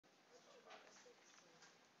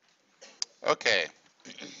Okay.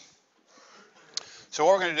 So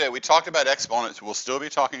what we're going to do, we talked about exponents. We'll still be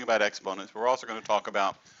talking about exponents. We're also going to talk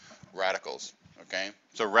about radicals. Okay.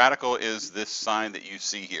 So radical is this sign that you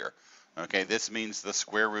see here. Okay. This means the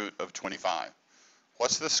square root of 25.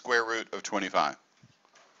 What's the square root of 25?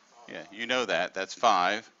 Yeah, you know that. That's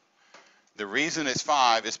 5. The reason it's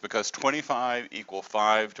 5 is because 25 equals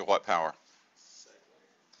 5 to what power?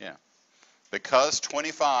 Yeah. Because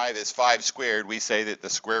 25 is 5 squared, we say that the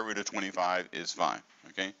square root of 25 is 5.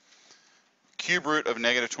 Okay. Cube root of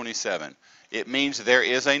negative 27. It means there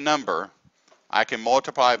is a number I can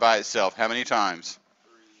multiply by itself how many times?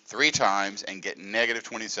 3 times and get negative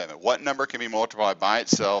 27. What number can be multiplied by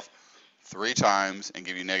itself 3 times and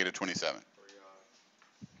give you negative 27?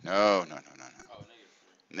 No.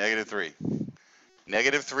 Negative 3.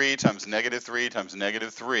 Negative 3 times negative 3 times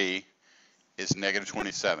negative 3 is negative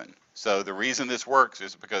 27. So the reason this works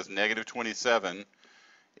is because negative 27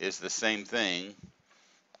 is the same thing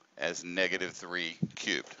as negative 3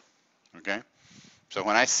 cubed. Okay? So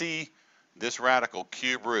when I see this radical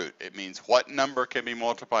cube root, it means what number can be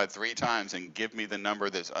multiplied 3 times and give me the number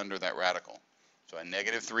that's under that radical. So a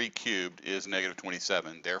negative 3 cubed is negative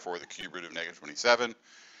 27. Therefore, the cube root of negative 27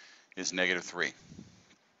 is negative 3.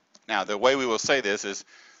 Now, the way we will say this is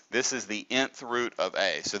the nth root of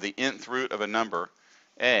a. So the nth root of a number,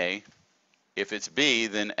 a, if it's b,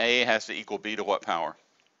 then a has to equal b to what power?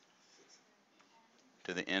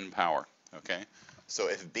 To the n power. Okay? So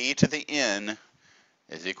if b to the n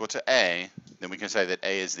is equal to a, then we can say that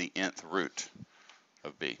a is the nth root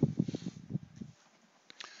of b.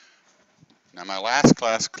 Now, my last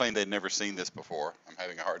class claimed they'd never seen this before. I'm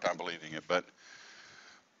having a hard time believing it, but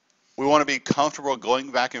we want to be comfortable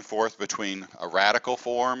going back and forth between a radical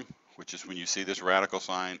form, which is when you see this radical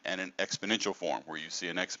sign, and an exponential form, where you see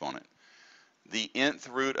an exponent. The nth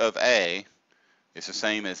root of a is the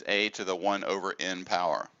same as a to the 1 over n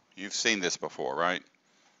power. You've seen this before, right?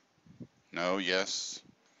 No? Yes?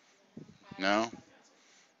 No?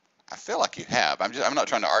 I feel like you have. I'm not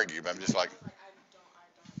trying to argue, but I'm just like,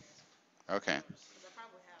 okay.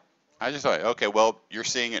 I just thought, okay, well, you're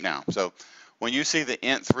seeing it now. So when you see the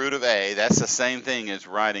nth root of a, that's the same thing as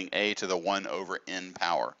writing a to the 1 over n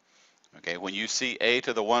power. Okay, when you see a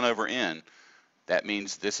to the 1 over n, that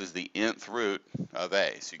means this is the nth root of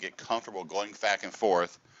a. So you get comfortable going back and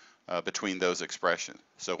forth between those expressions.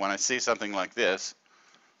 So when I see something like this,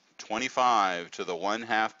 25 to the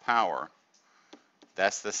 1/2 power,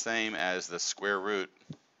 that's the same as the square root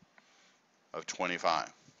of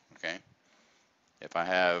 25. Okay, if I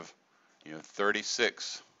have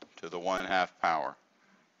 36 to the 1/2 power.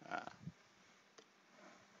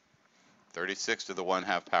 36 to the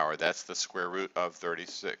 1/2 power, that's the square root of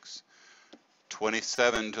 36.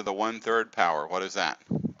 27 to the 1/3 power, what is that?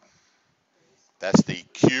 That's the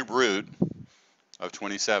cube root of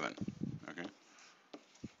 27. Okay.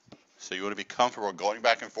 So you want to be comfortable going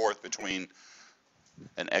back and forth between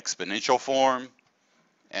an exponential form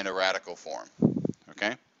and a radical form.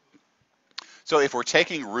 Okay. So if we're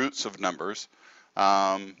taking roots of numbers,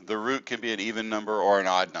 the root can be an even number or an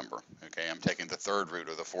odd number. Okay, I'm taking the 3rd root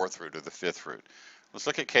or the 4th root or the 5th root. Let's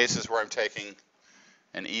look at cases where I'm taking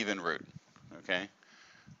an even root. Okay,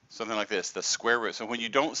 something like this, the square root. So when you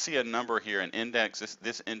don't see a number here, an index,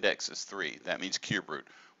 this index is 3. That means cube root.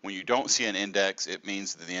 When you don't see an index, it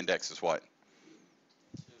means that the index is what?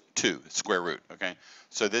 2, square root. Okay,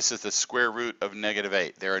 so this is the square root of negative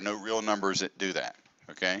 8. There are no real numbers that do that.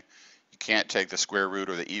 Okay. Can't take the square root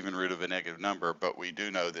or the even root of a negative number, but we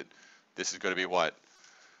do know that this is going to be what?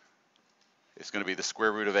 It's going to be the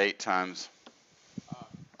square root of 8 times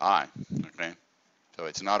I. Okay, so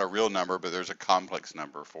it's not a real number, but there's a complex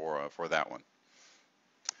number for that one.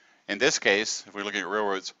 In this case, if we're looking at real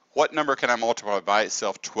roots, what number can I multiply by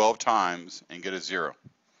itself 12 times and get a 0?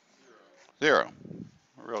 0.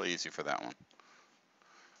 Real easy for that one.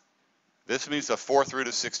 This means the 4th root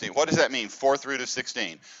of 16. What does that mean, 4th root of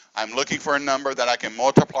 16? I'm looking for a number that I can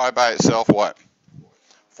multiply by itself what?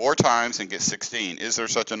 4 times and get 16. Is there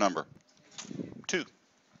such a number? 2.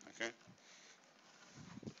 Okay.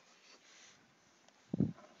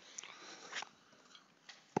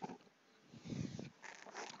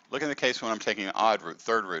 Look in the case when I'm taking an odd root,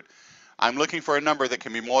 3rd root. I'm looking for a number that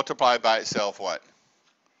can be multiplied by itself what?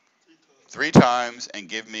 3 times and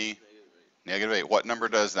give me negative 8. What number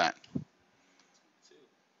does that?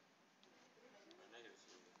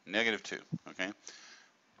 Negative 2. Okay.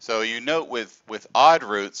 So you note with odd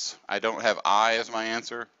roots, I don't have I as my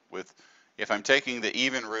answer. If I'm taking the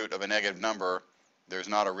even root of a negative number, there's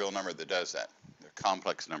not a real number that does that. There are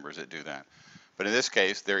complex numbers that do that. But in this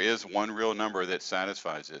case, there is one real number that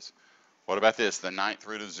satisfies this. What about this, the ninth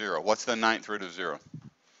root of 0? What's the ninth root of 0?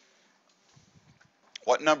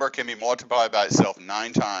 What number can be multiplied by itself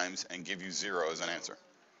 9 times and give you 0 as an answer?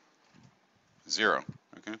 0.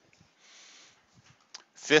 Okay.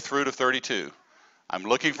 Fifth root of 32. I'm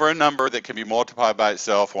looking for a number that can be multiplied by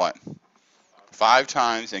itself, what? 5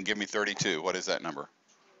 times and give me 32. What is that number?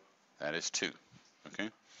 That is 2. Okay.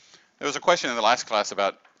 There was a question in the last class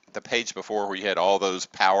about the page before where you had all those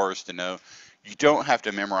powers to know. You don't have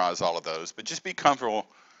to memorize all of those, but just be comfortable.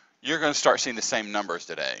 You're going to start seeing the same numbers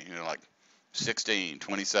today, like 16,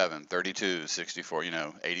 27, 32, 64,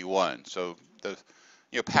 81. So the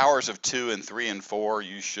powers of 2 and 3 and 4,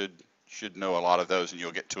 you should know a lot of those, and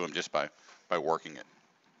you'll get to them just by working it.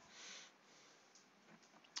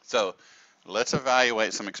 So let's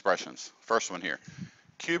evaluate some expressions. First one here.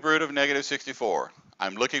 Cube root of negative 64.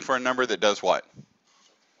 I'm looking for a number that does what?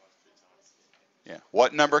 Yeah.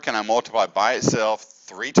 What number can I multiply by itself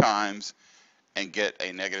 3 times and get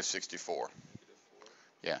a negative 64?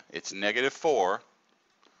 Yeah, it's negative 4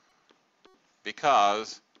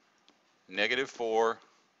 because negative 4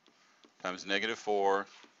 times negative 4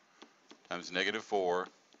 times negative 4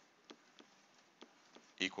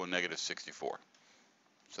 equal negative 64.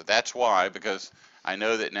 So that's why, because I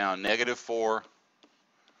know that now negative 4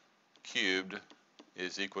 cubed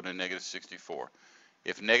is equal to negative 64.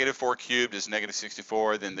 If negative 4 cubed is negative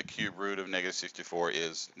 64, then the cube root of negative 64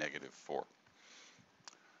 is negative 4.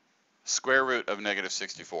 Square root of negative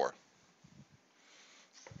 64.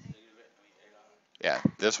 Yeah,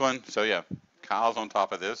 this one, so yeah, Kyle's on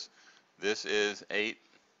top of this. This is 8i.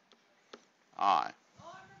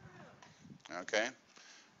 Okay?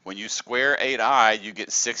 When you square 8i, you get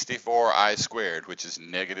 64i squared, which is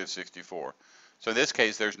negative 64. So in this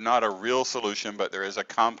case, there's not a real solution, but there is a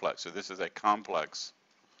complex. So this is a complex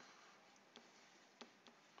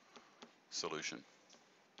solution.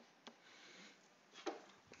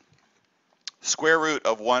 Square root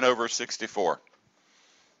of 1 over 64.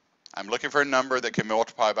 I'm looking for a number that can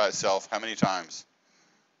multiply by itself how many times?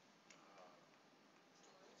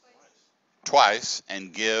 Twice,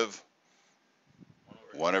 and give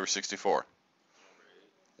 1 over 64.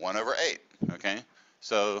 1 over 8, okay?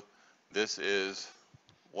 So this is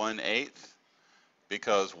 1/8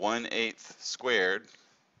 because 1/8 squared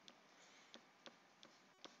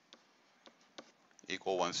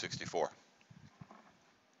equal 164.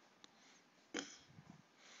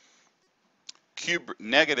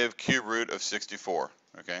 Negative cube root of 64,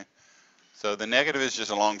 okay? So the negative is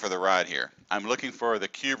just along for the ride here. I'm looking for the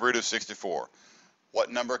cube root of 64. What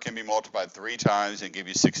number can be multiplied 3 times and give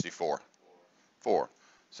you 64? 4.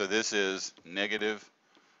 So this is negative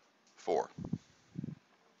 4.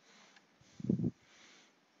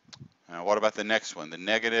 Now what about the next one? The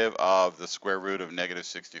negative of the square root of negative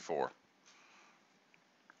 64.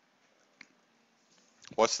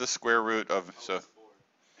 What's the square root of, so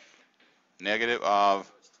negative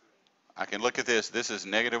of, I can look at this. This is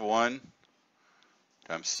negative 1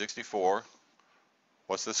 times 64.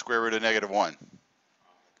 What's the square root of negative 1?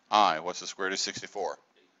 I. What's the square root of 64?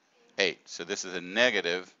 8. So this is a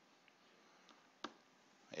negative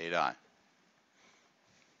 8i.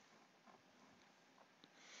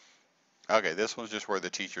 Okay, this one's just where the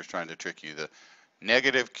teacher's trying to trick you. The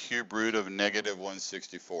negative cube root of negative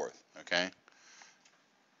 1/64. Okay?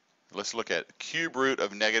 Let's look at cube root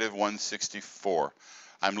of negative 1/64.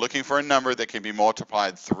 I'm looking for a number that can be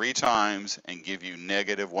multiplied 3 times and give you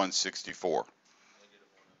negative 1/64.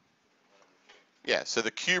 Yeah, so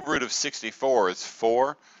the cube root of 64 is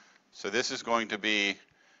 4. So this is going to be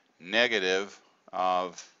negative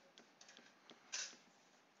of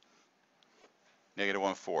negative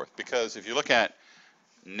 1/4. Because if you look at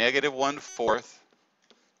negative 1/4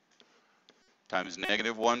 times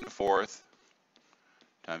negative 1/4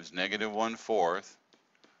 times negative 1/4,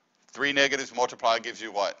 3 negatives multiplied gives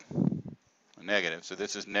you what? A negative. So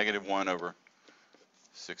this is negative 1 over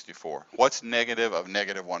 64. What's negative of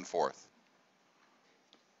negative 1/4?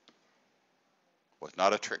 Well, it's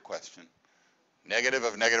not a trick question. Negative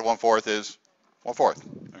of negative 1/4 is 1/4.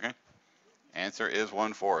 Okay? Answer is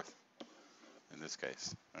 1/4 in this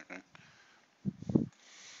case. Okay?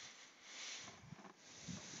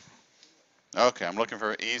 Okay, I'm looking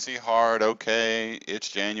for easy, hard, okay. It's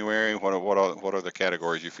January. What are the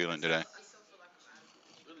categories you feeling today?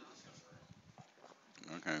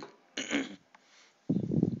 Okay.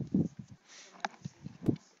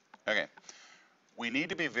 Okay. We need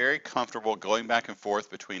to be very comfortable going back and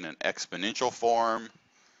forth between an exponential form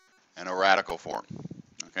and a radical form.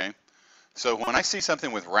 Okay? So when I see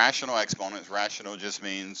something with rational exponents, rational just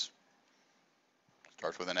means,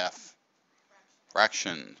 starts with an F.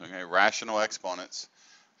 Fractions. Okay? Rational exponents.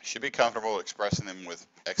 should be comfortable expressing them with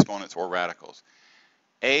exponents or radicals.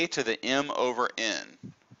 A to the m over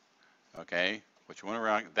n, okay, which one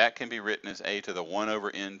around, that can be written as a to the 1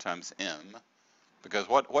 over n times m, because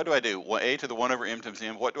what do I do? Well, a to the 1 over m times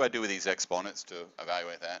m, what do I do with these exponents to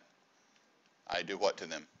evaluate that? I do what to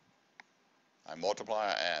them? I multiply,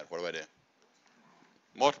 I add. What do I do?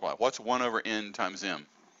 Multiply. What's 1 over n times m?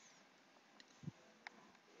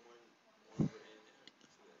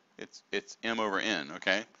 It's m over n,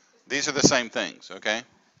 okay? These are the same things, okay?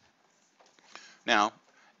 Now,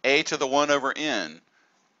 a to the 1 over n,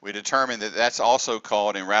 we determined that that's also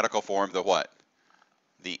called in radical form the what?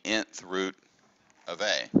 The nth root of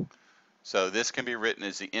a. So this can be written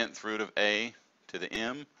as the nth root of a to the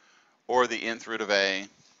m, or the nth root of a,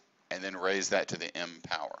 and then raise that to the m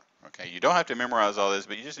power. Okay, you don't have to memorize all this,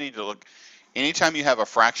 but you just need to look. Anytime you have a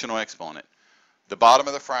fractional exponent, the bottom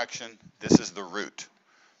of the fraction, this is the root.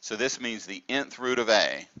 So this means the nth root of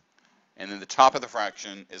a, and then the top of the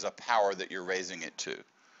fraction is a power that you're raising it to.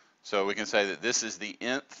 So we can say that this is the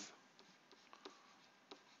nth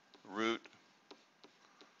root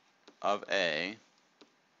of a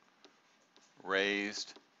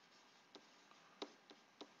raised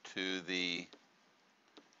to the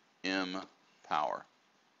m power.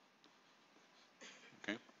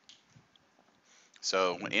 Okay.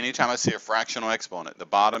 So anytime I see a fractional exponent, the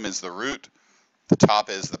bottom is the root, the top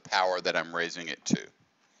is the power that I'm raising it to.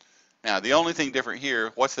 Now, the only thing different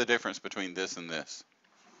here, what's the difference between this and this?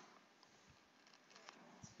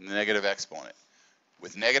 Negative exponent.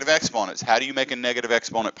 With negative exponents, how do you make a negative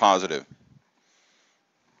exponent positive?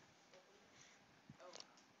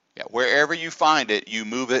 Yeah, wherever you find it, you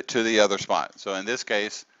move it to the other spot. So in this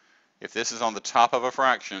case, if this is on the top of a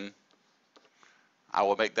fraction, I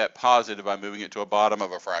will make that positive by moving it to a bottom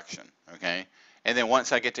of a fraction, okay? And then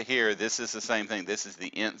once I get to here, this is the same thing. This is the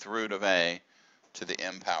nth root of a to the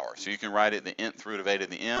m power. So you can write it the nth root of a to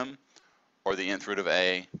the m, or the nth root of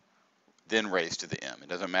a, then raised to the m. It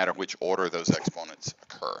doesn't matter which order those exponents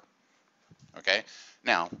occur, okay?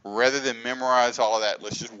 Now, rather than memorize all of that,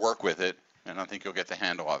 let's just work with it, and I think you'll get the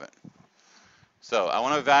handle of it. So I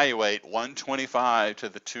want to evaluate 125 to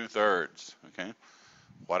the 2/3, okay?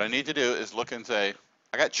 What I need to do is look and say,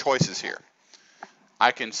 I got choices here.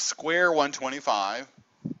 I can square 125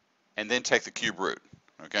 and then take the cube root,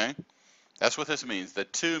 okay? That's what this means. The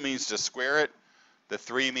 2 means to square it. The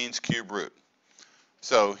 3 means cube root.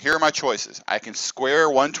 So here are my choices. I can square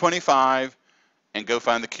 125 and go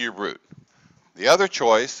find the cube root. The other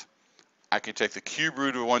choice, I can take the cube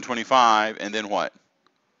root of 125 and then what?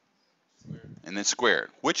 And then square it.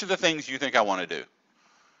 Which of the things do you think I want to do?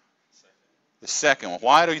 The second one.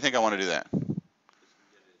 Why do you think I want to do that?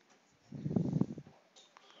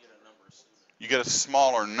 You get a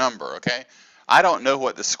smaller number, okay? I don't know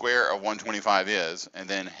what the square of 125 is, and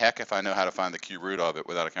then heck if I know how to find the cube root of it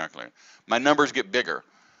without a calculator. My numbers get bigger.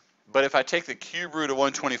 But if I take the cube root of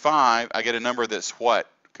 125, I get a number that's what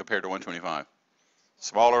compared to 125?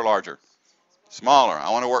 Smaller or larger? Smaller.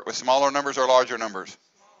 I want to work with smaller numbers or larger numbers?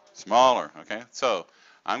 Smaller, okay? So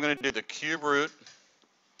I'm going to do the cube root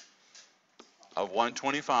of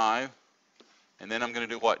 125, and then I'm going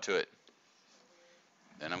to do what to it?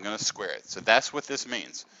 Then I'm going to square it. So that's what this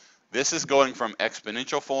means. This is going from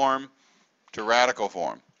exponential form to radical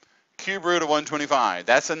form. Cube root of 125,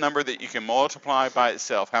 that's a number that you can multiply by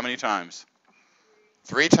itself. How many times?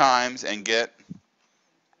 3 times and get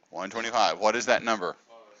 125. What is that number?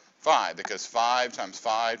 5, because 5 times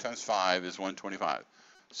 5 times 5 is 125.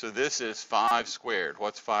 So this is 5 squared.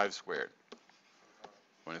 What's 5 squared?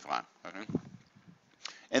 25. Okay.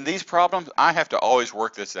 And these problems, I have to always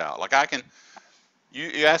work this out. Like I can,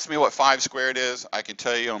 you ask me what 5 squared is, I can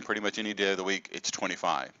tell you on pretty much any day of the week it's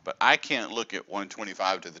 25. But I can't look at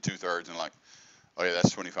 125 to the 2/3 and like, oh yeah,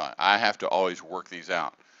 that's 25. I have to always work these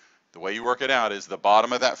out. The way you work it out is the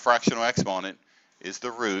bottom of that fractional exponent is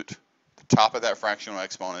the root. The top of that fractional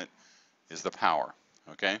exponent is the power.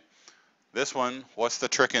 Okay? This one, what's the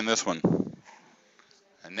trick in this one?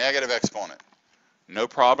 A negative exponent. No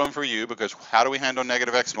problem for you, because how do we handle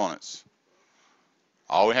negative exponents?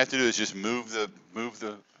 All we have to do is just move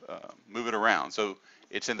it around. So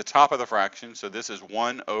it's in the top of the fraction. So this is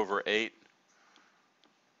 1 over 8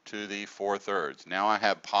 to the 4/3. Now I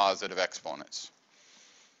have positive exponents.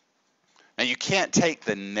 Now you can't take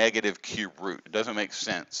the negative cube root. It doesn't make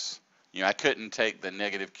sense. You know, I couldn't take the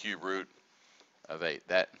negative cube root of 8.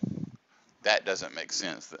 That doesn't make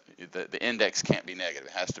sense. The index can't be negative.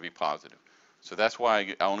 It has to be positive. So that's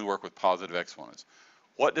why I only work with positive exponents.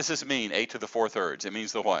 What does this mean, 8 to the 4/3? It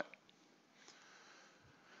means the what?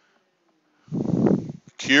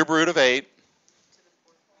 Cube root of 8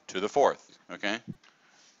 to the 4th, okay?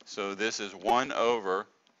 So this is 1 over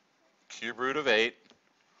cube root of 8,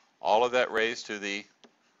 all of that raised to the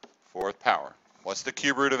 4th power. What's the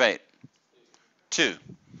cube root of 8? 2,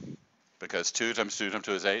 because 2 times 2 times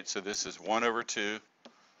 2 is 8, so this is 1 over 2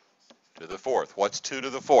 to the 4th. What's 2 to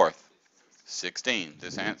the 4th? 16.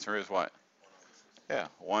 This answer is what? Yeah,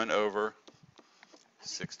 1 over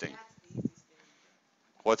 16.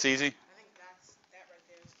 What's easy?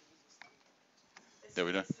 There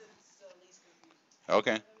we go.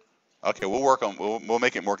 Okay. Okay, we'll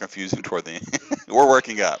make it more confusing toward the end. We're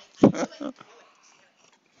working up.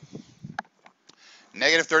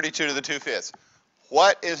 Negative 32 to the 2/5.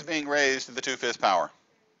 What is being raised to the 2/5 power?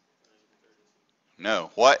 No.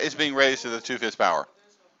 What is being raised to the 2/5 power?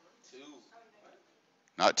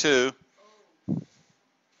 Not 2.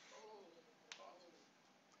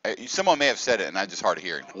 Someone may have said it and I just hard of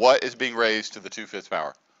hearing. What is being raised to the 2/5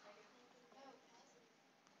 power?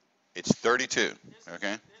 It's 32.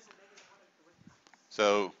 Okay?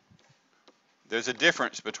 So there's a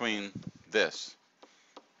difference between this.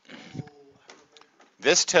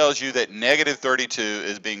 This tells you that negative 32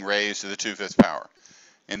 is being raised to the 2/5 power.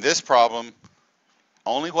 In this problem,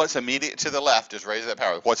 only what's immediate to the left is raised to that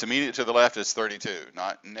power. What's immediate to the left is 32,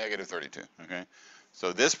 not negative 32. Okay?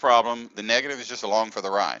 So this problem, the negative is just along for the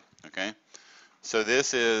ride. Okay? So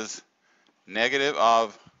this is negative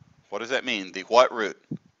of, what does that mean? The what root?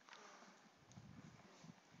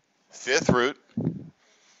 5th root.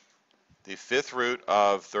 The 5th root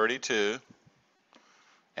of 32.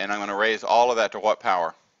 And I'm going to raise all of that to what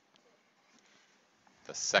power?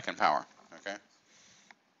 The 2nd power. Okay?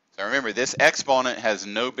 So remember, this exponent has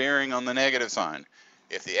no bearing on the negative sign.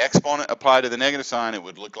 If the exponent applied to the negative sign, it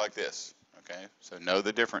would look like this. Okay? So know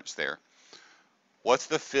the difference there. What's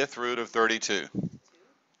the 5th root of 32?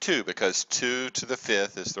 2, because 2 to the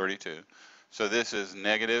 5th is 32. So this is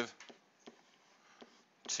negative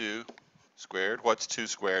 2 squared. What's 2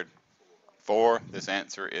 squared? 4. This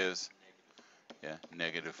answer is, yeah,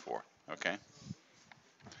 negative 4. Okay?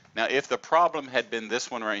 Now, if the problem had been this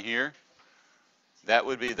one right here, that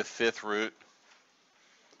would be the 5th root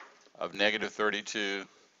of negative 32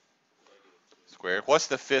 squared. What's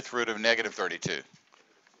the 5th root of negative 32?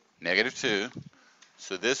 Negative 2.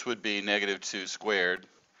 So this would be negative 2 squared,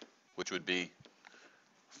 which would be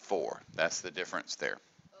 4. That's the difference there.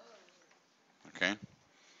 Okay?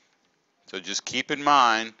 So just keep in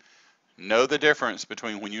mind, know the difference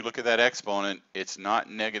between when you look at that exponent, it's not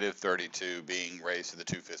negative 32 being raised to the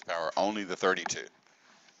 2/5 power, only the 32.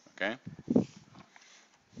 Okay?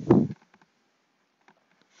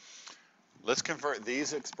 Let's convert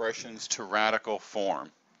these expressions to radical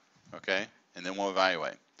form. Okay? And then we'll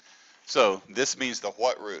evaluate. So this means the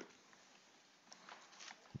what root?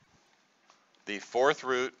 The 4th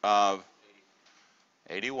root of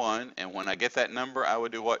 81. And when I get that number, I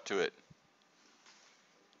would do what to it?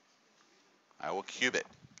 I will cube it.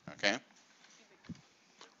 Okay?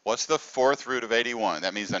 What's the 4th root of 81?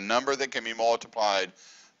 That means a number that can be multiplied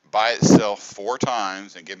by itself 4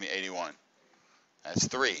 times and give me 81. That's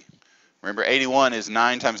 3. Remember, 81 is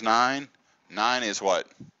 9 times 9. 9 is what?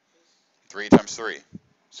 3 times 3.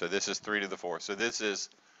 So this is 3 to the 4th. So this is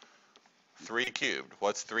 3 cubed.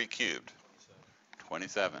 What's 3 cubed?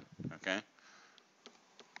 27. Okay?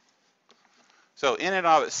 So in and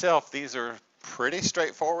of itself, these are pretty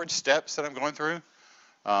straightforward steps that I'm going through.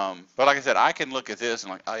 But like I said, I can look at this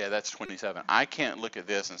and like, oh yeah, that's 27. I can't look at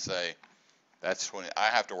this and say, that's 20.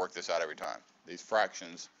 I have to work this out every time. These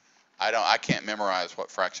fractions, I can't memorize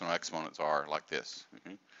what fractional exponents are like this.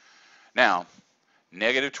 Okay? Now,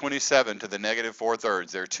 negative 27 to the negative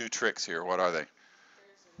 4/3. There are 2 tricks here. What are they?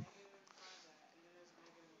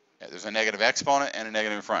 Yeah, there's a negative exponent and a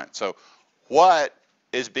negative in front. So what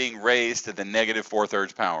is being raised to the negative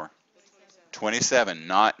 4/3 power? 27,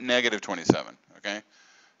 not negative 27. Okay?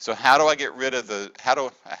 So how do I get rid of the,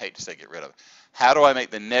 I hate to say get rid of it. How do I make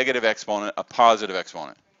the negative exponent a positive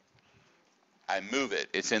exponent? I move it.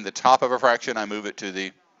 It's in the top of a fraction. I move it to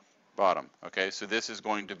the bottom. Okay, so this is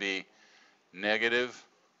going to be negative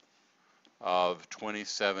of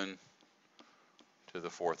 27 to the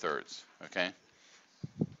 4/3. Okay?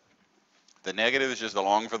 The negative is just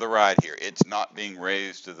along for the ride here. It's not being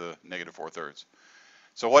raised to the negative 4/3.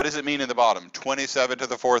 So what does it mean in the bottom? 27 to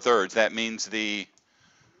the 4/3. That means the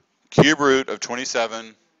cube root of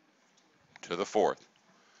 27 to the 4th.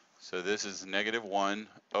 So this is negative 1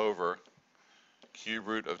 over cube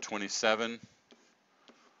root of 27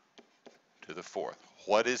 to the 4th.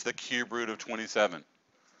 What is the cube root of 27?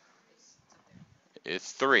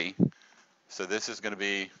 It's 3. So this is going to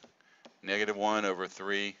be negative 1 over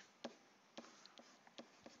 3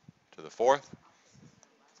 to the 4th.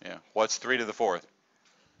 Yeah. What's 3 to the 4th?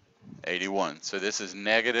 81. So this is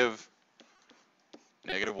negative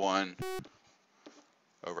 1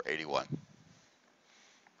 over 81.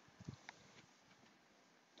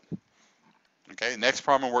 Okay, next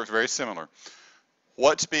problem works very similar.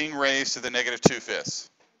 What's being raised to the negative 2/5?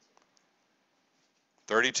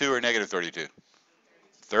 32 or negative 32?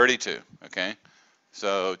 32, okay?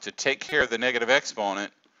 So to take care of the negative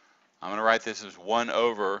exponent, I'm going to write this as 1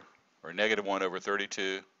 over, or negative 1 over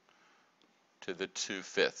 32 to the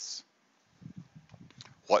 2/5.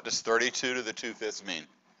 What does 32 to the 2/5 mean?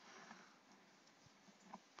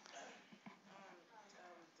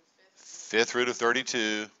 Fifth root of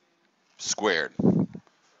 32 squared.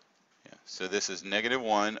 Yeah, so this is negative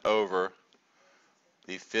 1 over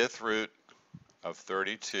the fifth root of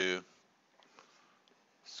 32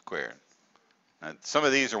 squared. Now, some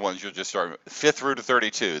of these are ones you'll just start. Fifth root of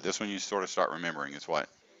 32. This one you sort of start remembering is what?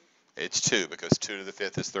 It's 2, because 2 to the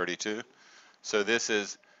 5th is 32. So this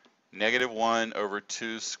is negative 1 over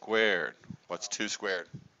 2 squared. What's 2 squared?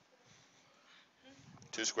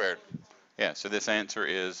 2 squared. Yeah, so this answer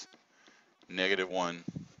is negative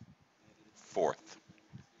 1/4.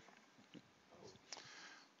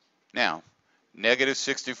 Now, negative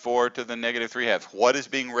 64 to the negative 3/2. What is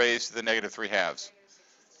being raised to the negative 3/2?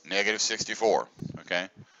 Negative 64, okay?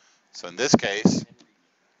 So in this case,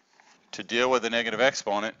 to deal with the negative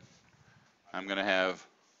exponent, I'm going to have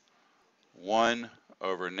 1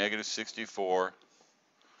 over negative 64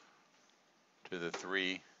 to the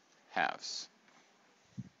 3/2.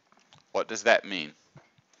 What does that mean?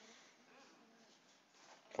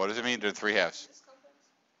 What does it mean to the 3/2?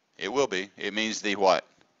 It will be. It means the what?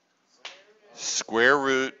 Square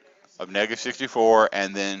root of negative 64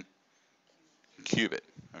 and then cube it,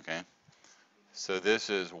 okay? So this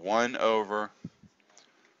is 1 over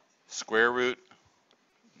square root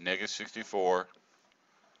negative 64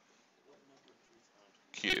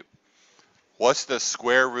 cubed. What's the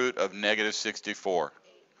square root of negative 64?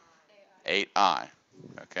 8i,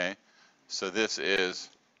 okay? So this is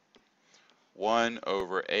 1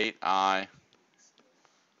 over 8i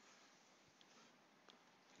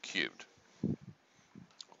cubed.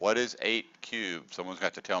 What is 8 cubed? Someone's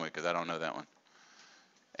got to tell me because I don't know that one.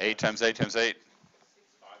 8 times 8 times 8?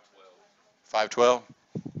 512.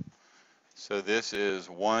 So this is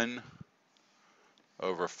 1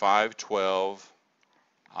 over 512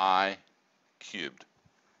 I cubed.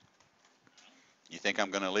 You think I'm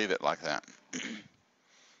going to leave it like that?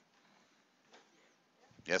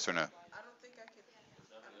 Yes or no?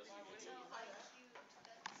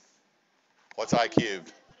 What's I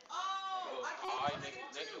cubed?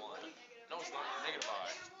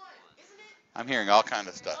 I'm hearing all kind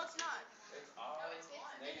of stuff.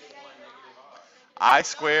 I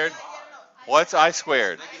squared? What's I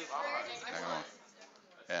squared?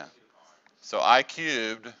 Yeah. So I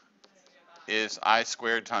cubed is I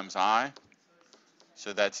squared times I.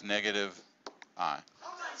 So that's negative I.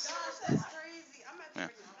 Oh my gosh, that's crazy. Yeah.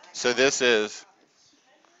 So this is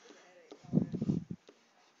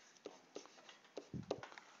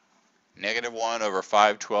negative 1 over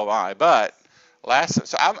 512i. But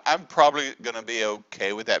so I'm probably going to be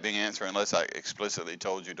okay with that being an answer unless I explicitly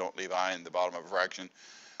told you don't leave I in the bottom of a fraction.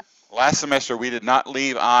 Last semester, we did not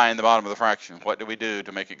leave I in the bottom of the fraction. What did we do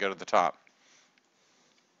to make it go to the top?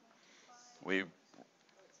 We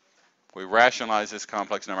rationalized this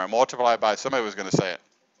complex number. I multiplied by, somebody was going to say it.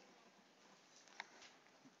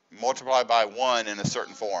 Multiply by 1 in a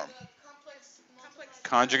certain form.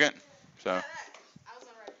 Conjugate. So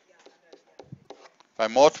if I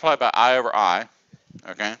multiply by I over I,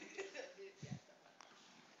 okay?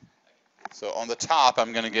 So on the top,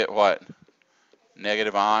 I'm going to get what?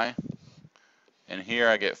 Negative I. And here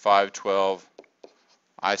I get 512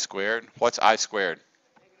 I squared. What's I squared?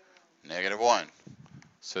 Negative 1.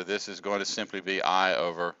 So this is going to simply be I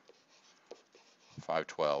over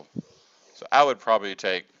 512. So I would probably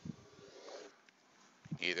take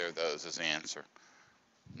either of those as the answer.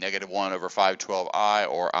 Negative 1 over 512i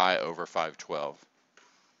or I over 512.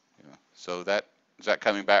 Yeah. So is that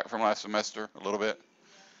coming back from last semester a little bit?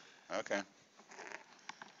 Okay.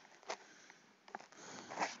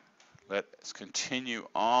 Let's continue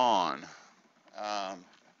on.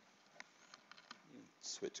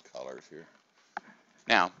 Switch colors here.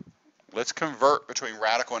 Now, let's convert between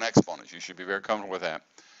radical and exponents. You should be very comfortable with that.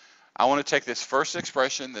 I want to take this first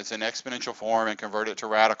expression that's in exponential form and convert it to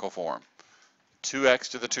radical form. 2x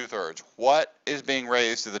to the 2/3. What is being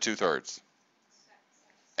raised to the 2/3?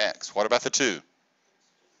 X. What about the 2?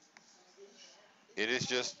 It is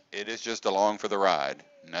just along for the ride.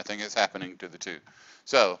 Nothing is happening to the 2.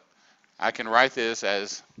 So I can write this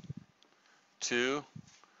as 2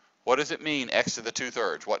 What does it mean, x to the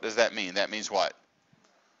 2/3? What does that mean? That means what?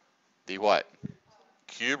 The what?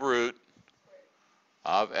 Cube root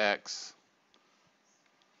of x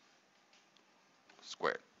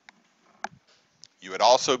squared. You would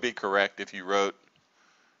also be correct if you wrote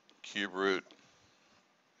cube root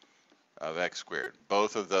of x squared.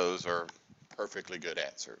 Both of those are perfectly good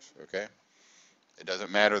answers, okay? It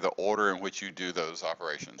doesn't matter the order in which you do those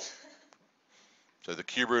operations. So the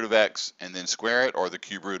cube root of x and then square it, or the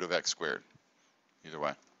cube root of x squared. Either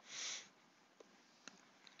way.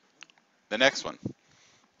 The next one.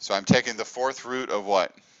 So I'm taking the fourth root of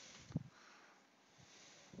what?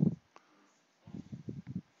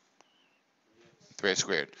 Three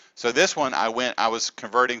squared. So this one I was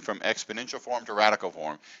converting from exponential form to radical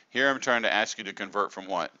form. Here I'm trying to ask you to convert from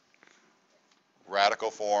what?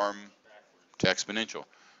 Radical form to exponential.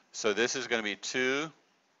 So this is going to be 2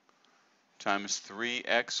 times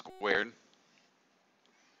 3x squared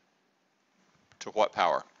to what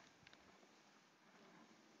power?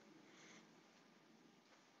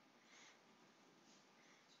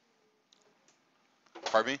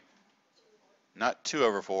 Pardon me? Not 2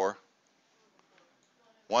 over 4.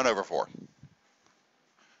 1 over 4.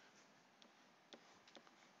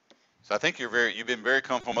 So I think you've been very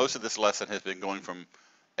comfortable. Most of this lesson has been going from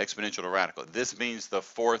exponential to radical. This means the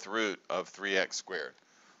fourth root of 3x squared.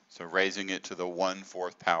 So raising it to the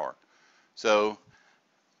 1/4 power. So,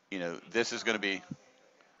 this is going to be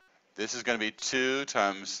 2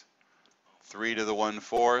 times 3 to the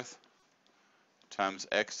 1/4 times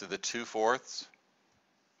x to the 2/4,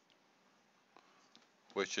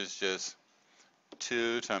 which is just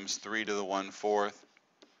 2 times 3 to the 1/4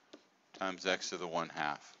 times x to the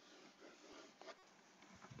 1/2.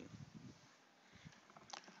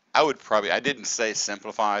 I didn't say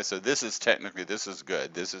simplify, so this is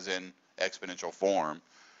good. This is in exponential form,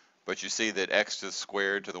 but you see that x to the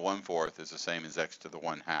squared to the 1/4 is the same as x to the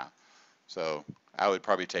 1/2. So I would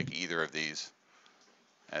probably take either of these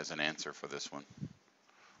as an answer for this one,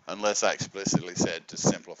 unless I explicitly said to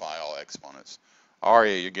simplify all exponents.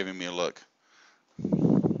 Aria, you're giving me a look. Wait,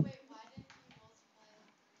 why didn't you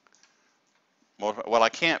multiply? Well, I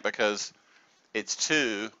can't because it's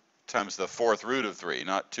 2 times the fourth root of 3,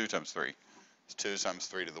 not 2 times 3. It's 2 times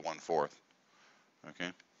 3 to the 1/4.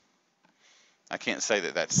 Okay? I can't say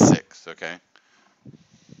that that's 6, okay?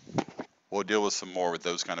 We'll deal with some more with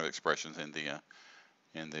those kind of expressions in the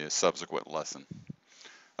subsequent lesson.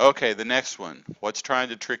 Okay, the next one. What's trying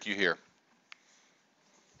to trick you here?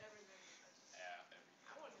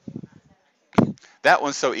 That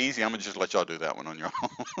one's so easy, I'm going to just let y'all do that one on your own.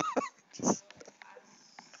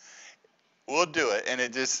 We'll do it, and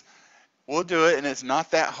it's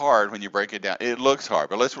not that hard when you break it down. It looks hard,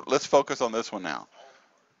 but let's focus on this one now.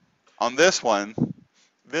 On this one,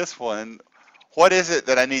 what is it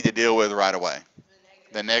that I need to deal with right away?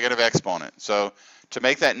 The negative exponent. So to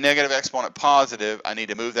make that negative exponent positive, I need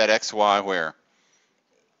to move that xy where?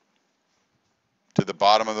 To the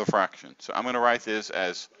bottom of the fraction. So I'm going to write this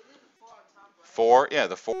as 4. Yeah,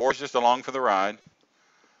 the 4 is just along for the ride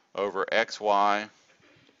over xy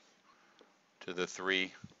to the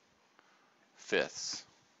 3/5.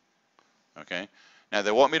 Okay. Now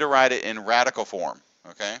they want me to write it in radical form.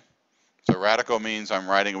 Okay. So radical means I'm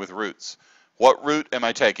writing it with roots. What root am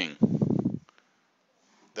I taking?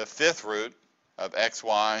 The 5th root of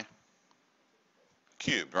xy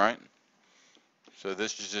cubed, right? So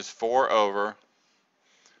this is just 4 over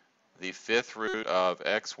the 5th root of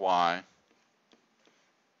xy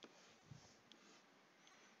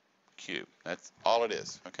cubed. That's all it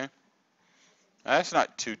is, okay? That's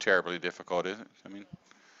not too terribly difficult, is it? I mean,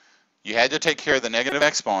 you had to take care of the negative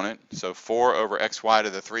exponent, so 4 over xy to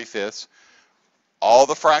the 3/5. All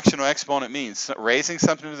the fractional exponent means, raising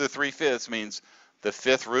something to the 3/5 means the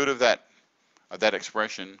 5th root of that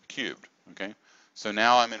expression cubed, okay? So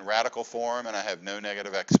now I'm in radical form and I have no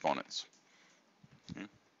negative exponents. Okay?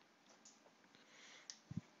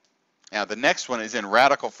 Now the next one is in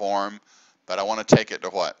radical form, but I want to take it to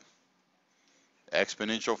what?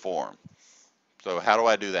 Exponential form. So how do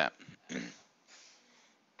I do that?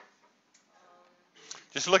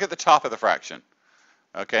 Just look at the top of the fraction,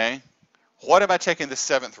 okay? What am I taking the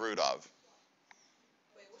 7th root of?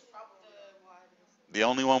 Wait, which problem? The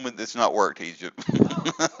only one that's not worked, Egypt. I mean, like, I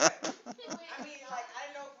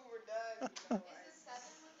didn't know if we were done. Is the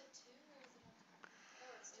 7 with the 2 or is it no,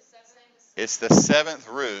 it's the 7 and the 6. It's the 7th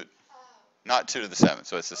root, not 2 to the 7th.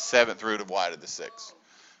 So it's the 7th root of y to the 6.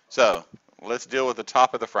 So let's deal with the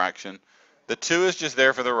top of the fraction. The 2 is just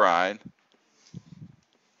there for the ride.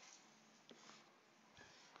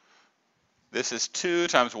 This is 2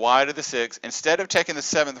 times y to the 6. Instead of taking the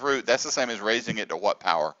 7th root, that's the same as raising it to what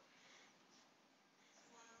power?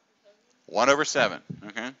 1 over 7,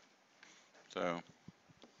 okay? So,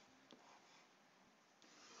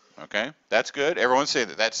 okay, that's good. Everyone say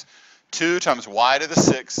that. That's 2 times y to the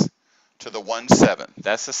 6 to the 1/7.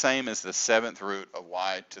 That's the same as the 7th root of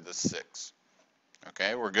y to the 6.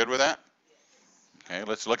 Okay, we're good with that? Okay,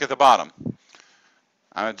 let's look at the bottom.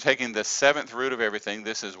 I'm taking the 7th root of everything.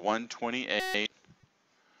 This is 128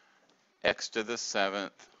 x to the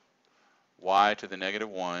 7th, y to the negative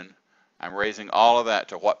 1. I'm raising all of that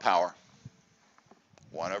to what power?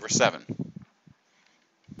 1 over 7.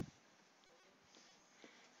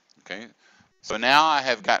 Okay, so now I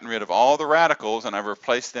have gotten rid of all the radicals and I've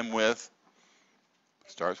replaced them with,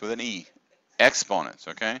 starts with an E, exponents,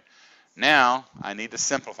 okay? Now I need to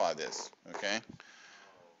simplify this, okay?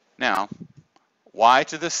 Now, y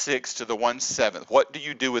to the 6 to the 1/7. What do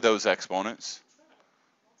you do with those exponents?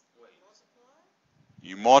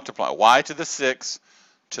 You multiply. Y to the 6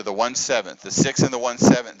 to the 1/7. The 6 and the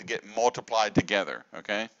 1/7 get multiplied together,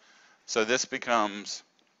 okay? So this becomes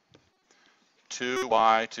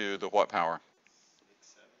 2y to the what power?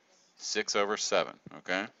 6 over 7,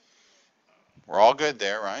 okay? We're all good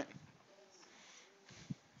there, right?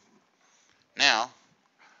 Now,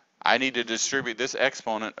 I need to distribute this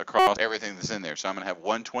exponent across everything that's in there. So I'm going to have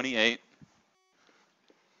 128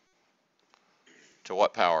 to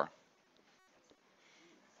what power?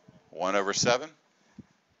 1 over 7.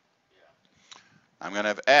 I'm going to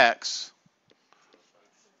have x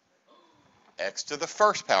to the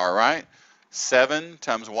first power, right? 7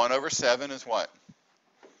 times 1 over 7 is what?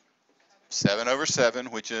 7 over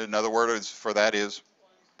 7, which another word for that is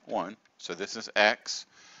 1. So this is x.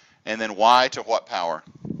 And then y to what power?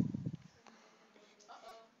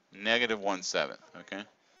 Negative 1/7, okay?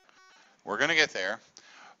 We're going to get there.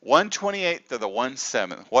 128 to the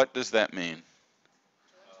 1/7. What does that mean?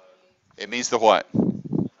 It means the what?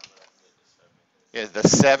 Is the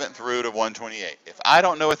 7th root of 128. If I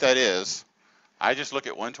don't know what that is, I just look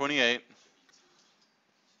at 128.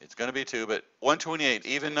 It's going to be 2, but 128,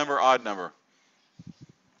 even number, odd number.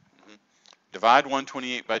 Divide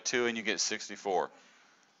 128 by 2 and you get 64.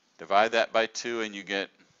 Divide that by 2 and you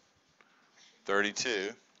get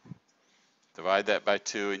 32. Divide that by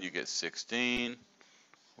 2 and you get 16.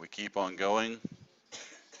 We keep on going.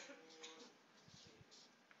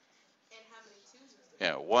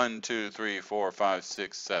 Yeah, 1, 2, 3, 4, 5,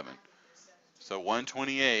 6, 7. So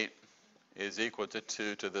 128 is equal to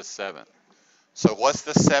 2 to the 7th. So what's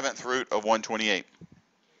the 7th root of 128?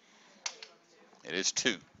 It is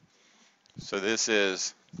 2. So this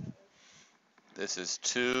is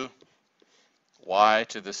 2 y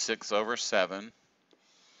to the 6 over 7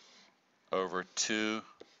 over 2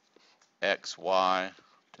 xy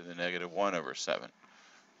to the negative 1 over 7.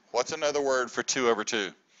 What's another word for 2 over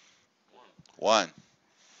 2? 1.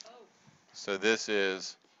 So this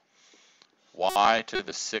is y to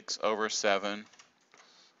the 6 over 7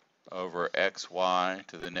 over xy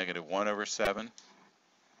to the negative 1 over 7.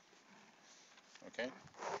 Okay?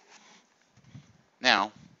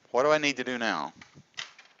 Now, what do I need to do now?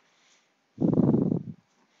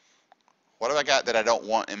 What have I got that I don't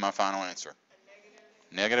want in my final answer?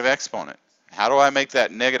 Negative exponent. How do I make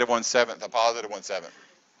that negative 1/7 a positive 1/7?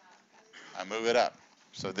 I move it up.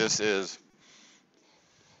 So this is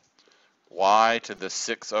y to the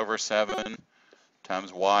 6 over 7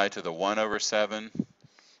 times y to the 1 over 7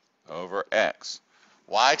 over x.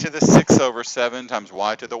 Y to the 6 over 7 times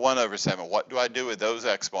y to the 1 over 7. What do I do with those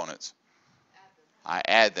exponents? I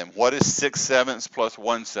add them. What is 6/7 plus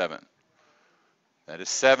 1/7? That is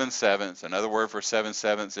 7/7. Another word for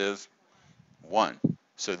 7/7 is 1.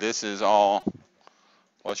 So this is all,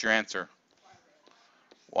 what's your answer?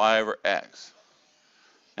 Y over x.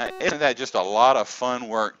 Now, isn't that just a lot of fun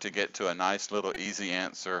work to get to a nice little easy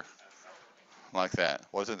answer like that?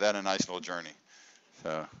 Wasn't that a nice little journey?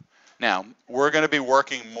 So, now, we're going to be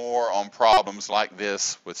working more on problems like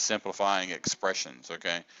this with simplifying expressions,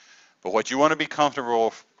 okay? But what you want to be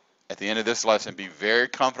comfortable at the end of this lesson, be very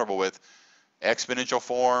comfortable with exponential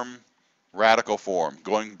form, radical form,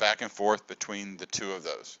 going back and forth between the two of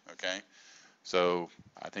those, okay? So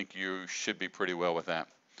I think you should be pretty well with that.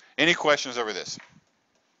 Any questions over this?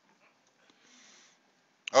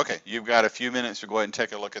 Okay, you've got a few minutes to go ahead and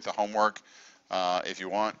take a look at the homework if you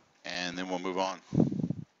want, and then we'll move on.